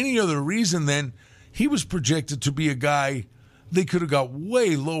 Not for any other reason than he was projected to be a guy they could have got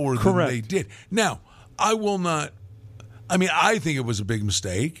way lower than they did. Now, I will not. I mean, I think it was a big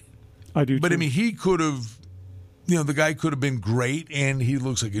mistake. I do, but too. I mean, he could have. The guy could have been great, and he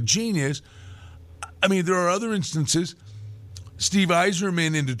looks like a genius. I mean, there are other instances. Steve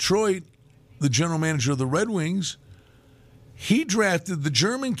Yzerman in Detroit, the general manager of the Red Wings, he drafted the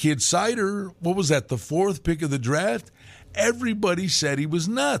German kid, Seider. What was that, the 4th pick of the draft? Everybody said he was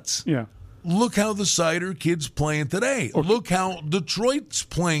nuts. Yeah. Look how the Seider kid's playing today. Okay. Look how Detroit's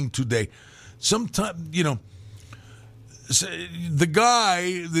playing today. Sometimes, the guy,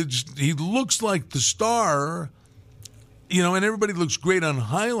 he looks like the star, and everybody looks great on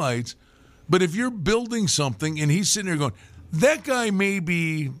highlights. But if you're building something and he's sitting there going, that guy may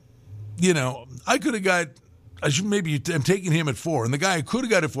be, I could have got, I'm taking him at 4. And the guy I could have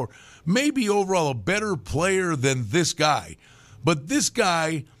got at 4, maybe overall a better player than this guy. But this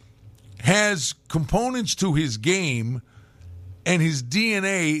guy has components to his game and his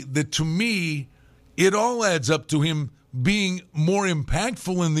DNA that, to me, it all adds up to him being more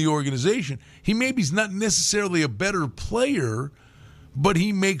impactful in the organization. He maybe is not necessarily a better player, but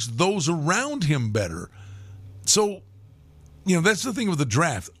he makes those around him better. So, that's the thing with the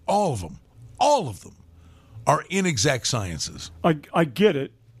draft. All of them are inexact sciences. I get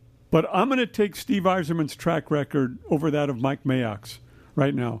it, but I'm going to take Steve Yzerman's track record over that of Mike Mayock's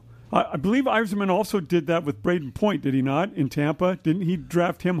right now. I believe Yzerman also did that with Braden Point, did he not, in Tampa? Didn't he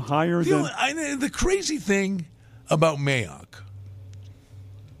draft him higher than... The crazy thing about Mayock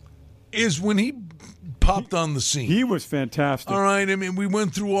is when he popped on the scene. He was fantastic. All right, I mean, we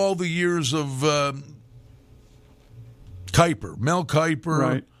went through all the years of Kiper, Mel Kiper.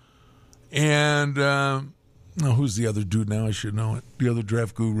 Right. And who's the other dude now? I should know it. The other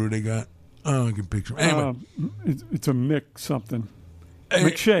draft guru they got. Oh, I can picture him. Anyway. It's a Mick something.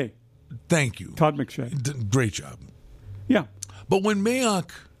 McShay. Thank you. Todd McShay. Great job. Yeah. But when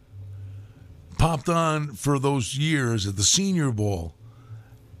Mayock popped on for those years at the Senior Bowl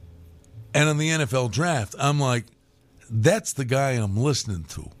and on the NFL draft, I'm like, that's the guy I'm listening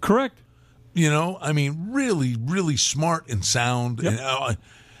to. Correct. I mean, really, really smart and sound. Yep.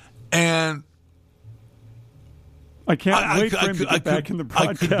 And I can't wait for him to get back in the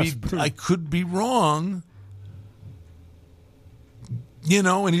broadcast booth. I could be wrong.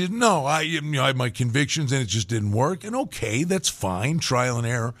 And he said, no, I had my convictions and it just didn't work. And okay, that's fine, trial and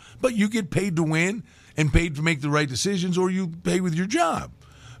error. But you get paid to win and paid to make the right decisions, or you pay with your job.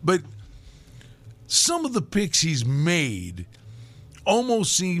 But some of the picks he's made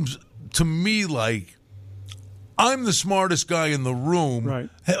almost seems to me like I'm the smartest guy in the room. Right.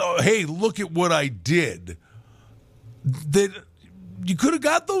 Hey, look at what I did. That you could have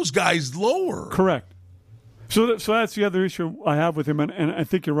got those guys lower. Correct. So that's the other issue I have with him, and I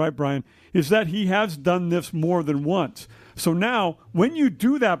think you're right, Brian, is that he has done this more than once. So now, when you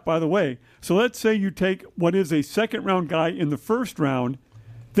do that, by the way, so let's say you take what is a second-round guy in the first round,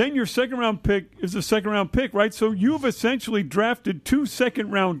 then your second-round pick is a second-round pick, right? So you've essentially drafted 2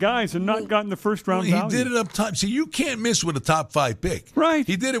 second-round guys and not gotten the first-round value. He did it up top. See, you can't miss with a top 5 pick. Right.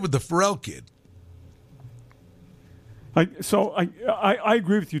 He did it with the Farrell kid. I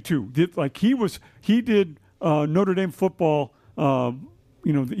agree with you, too. He did Notre Dame football,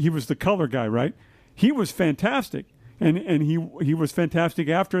 he was the color guy, right? He was fantastic. And he was fantastic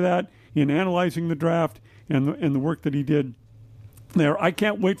after that in analyzing the draft and the work that he did there. I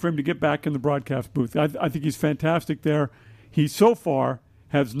can't wait for him to get back in the broadcast booth. I think he's fantastic there. He so far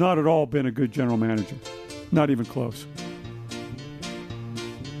has not at all been a good general manager. Not even close.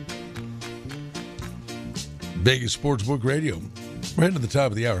 Vegas Sportsbook Radio. Right at the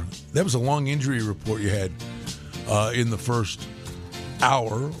top of the hour. That was a long injury report you had in the first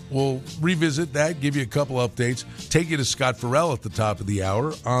hour. We'll revisit that, give you a couple updates, take you to Scott Farrell at the top of the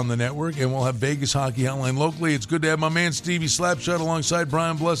hour on the network, and we'll have Vegas Hockey Hotline locally. It's good to have my man Stevie Slapshot alongside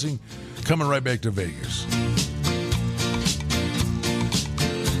Brian Blessing coming right back to Vegas.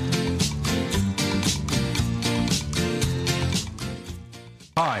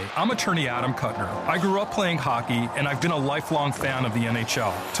 Hi, I'm attorney Adam Kuttner. I grew up playing hockey, and I've been a lifelong fan of the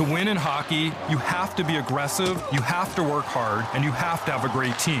NHL. To win in hockey, you have to be aggressive, you have to work hard, and you have to have a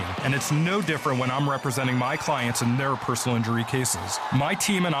great team. And it's no different when I'm representing my clients in their personal injury cases. My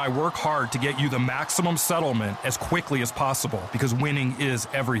team and I work hard to get you the maximum settlement as quickly as possible, because winning is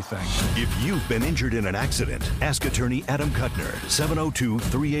everything. If you've been injured in an accident, ask attorney Adam Kuttner,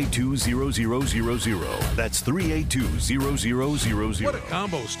 702-382-0000. That's 382-0000. What a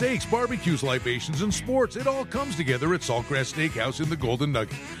combo. Steaks, barbecues, libations, and sports. It all comes together at Saltgrass Steakhouse in the Golden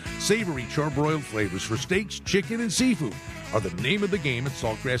Nugget. Savory charbroiled flavors for steaks, chicken, and seafood are the name of the game at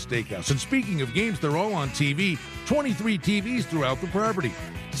Saltgrass Steakhouse. And speaking of games, they're all on TV. 23 TVs throughout the property.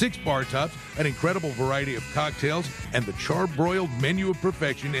 6 bar tops, an incredible variety of cocktails, and the charbroiled menu of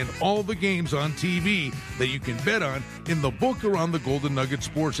perfection, and all the games on TV that you can bet on in the book or on the Golden Nugget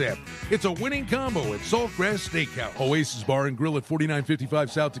Sports app. It's a winning combo at Saltgrass Steakhouse. Oasis Bar and Grill at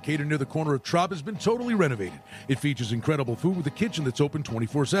 4955 South Decatur near the corner of Trop has been totally renovated. It features incredible food with a kitchen that's open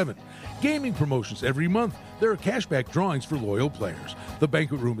 24/7. Gaming promotions every month. There are cashback drawings for loyal players. The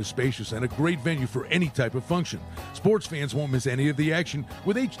banquet room is spacious and a great venue for any type of function. Sports fans won't miss any of the action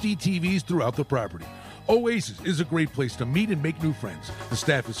with HD TVs throughout the property. Oasis is a great place to meet and make new friends. The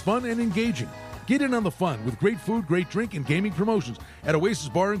staff is fun and engaging. Get in on the fun with great food, great drink, and gaming promotions at Oasis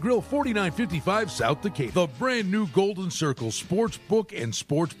Bar and Grill, 4955 South Decatur. The brand new Golden Circle Sports Book and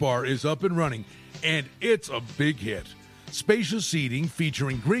Sports Bar is up and running, and it's a big hit. Spacious seating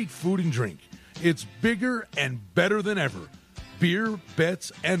featuring great food and drink. It's bigger and better than ever. Beer,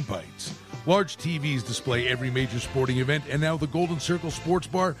 bets, and bites. Large TVs display every major sporting event, and now the Golden Circle Sports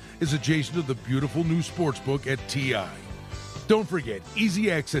Bar is adjacent to the beautiful new sports book at TI. Don't forget, easy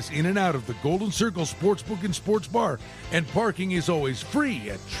access in and out of the Golden Circle Sportsbook and Sports Bar, and parking is always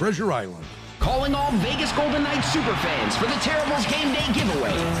free at Treasure Island. Calling all Vegas Golden Knights superfans for the Terribles Game Day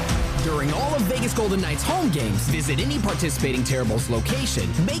giveaway. During all of Vegas Golden Knights home games, visit any participating Terribles location,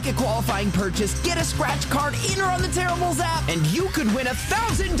 make a qualifying purchase, get a scratch card in or on the Terribles app, and you could win a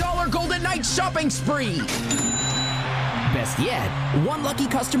 $1,000 Golden Knights shopping spree. Best yet, one lucky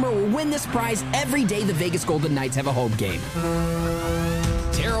customer will win this prize every day the Vegas Golden Knights have a home game.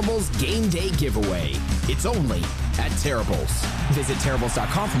 Terribles Game Day Giveaway. It's only at Terribles. Visit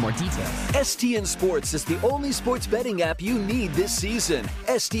Terribles.com for more details. STN Sports is the only sports betting app you need this season.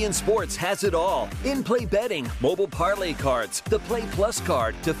 STN Sports has it all. In-play betting, mobile parlay cards, the Play Plus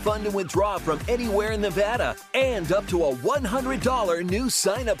card to fund and withdraw from anywhere in Nevada, and up to a $100 new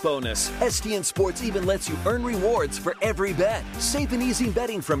sign-up bonus. STN Sports even lets you earn rewards for every bet. Safe and easy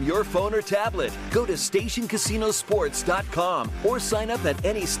betting from your phone or tablet. Go to stationcasinosports.com or sign up at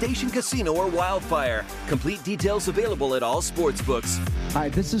any Station Casino or Wildfire. Complete details available at all sports books. Hi,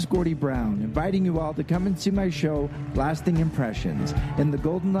 this is Gordy Brown, inviting you all to come and see my show, Lasting Impressions, in the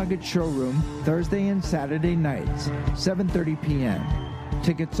Golden Nugget Showroom, Thursday and Saturday nights, 7:30 p.m.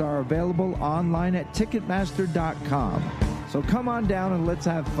 Tickets are available online at Ticketmaster.com. So come on down and let's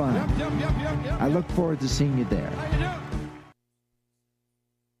have fun. I look forward to seeing you there.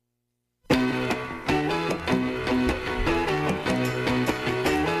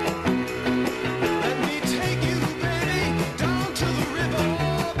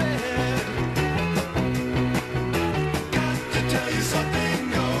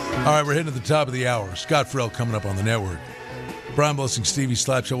 All right, we're heading to the top of the hour. Scott Farrell coming up on the network. Brian Blessing, Stevie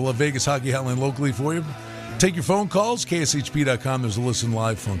Slapshot. We'll have Vegas Hockey Hotline locally for you. Take your phone calls, kshp.com. There's a listen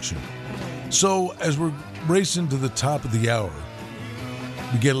live function. So as we're racing to the top of the hour,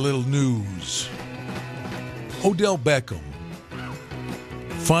 we get a little news. Odell Beckham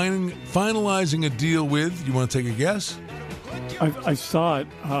finalizing a deal with, you want to take a guess? I saw it.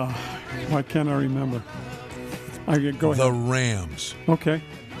 Why can't I remember? Go ahead. The Rams. Okay.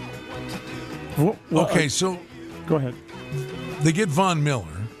 Okay, so go ahead. They get Von Miller.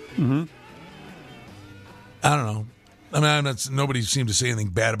 Mm-hmm. I don't know. I mean, nobody seemed to say anything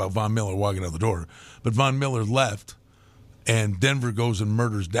bad about Von Miller walking out the door. But Von Miller left, and Denver goes and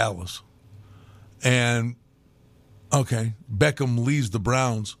murders Dallas. And, okay, Beckham leaves the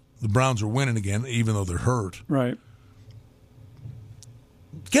Browns. The Browns are winning again, even though they're hurt. Right.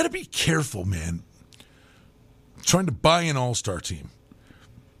 Got to be careful, man. Trying to buy an all-star team.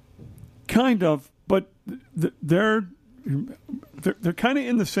 Kind of, but they're kind of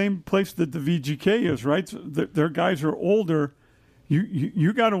in the same place that the VGK is, right? So their guys are older.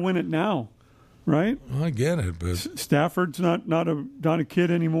 You got to win it now, right? Well, I get it, but Stafford's not a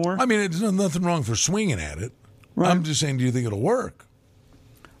kid anymore. I mean, there's nothing wrong for swinging at it. Right. I'm just saying, do you think it'll work?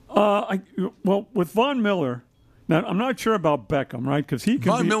 Well, with Von Miller, now I'm not sure about Beckham, right? Because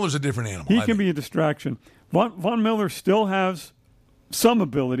Von Miller's a different animal. He can be a distraction. Von Miller still has some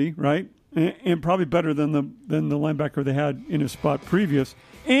ability, right? And probably better than the linebacker they had in his spot previous.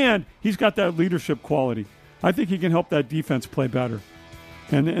 And he's got that leadership quality. I think he can help that defense play better.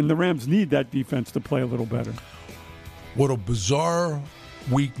 And the Rams need that defense to play a little better. What a bizarre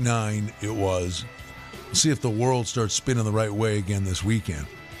Week 9 it was. See if the world starts spinning the right way again this weekend.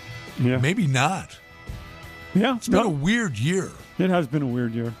 Yeah. Maybe not. Yeah. It's been a weird year. It has been a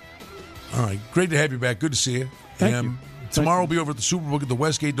weird year. All right. Great to have you back. Good to see you. Thank you. Tomorrow we'll be over at the Superbook at the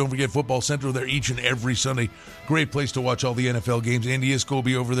Westgate. Don't forget Football Central there each and every Sunday. Great place to watch all the NFL games. Andy Isco will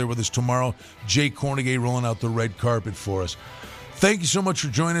be over there with us tomorrow. Jay Cornegay rolling out the red carpet for us. Thank you so much for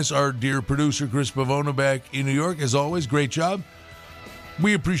joining us. Our dear producer, Chris Pavona, back in New York. As always, great job.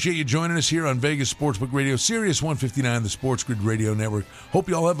 We appreciate you joining us here on Vegas Sportsbook Radio, Sirius 159, the Sports Grid Radio Network. Hope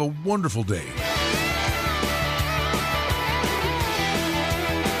you all have a wonderful day.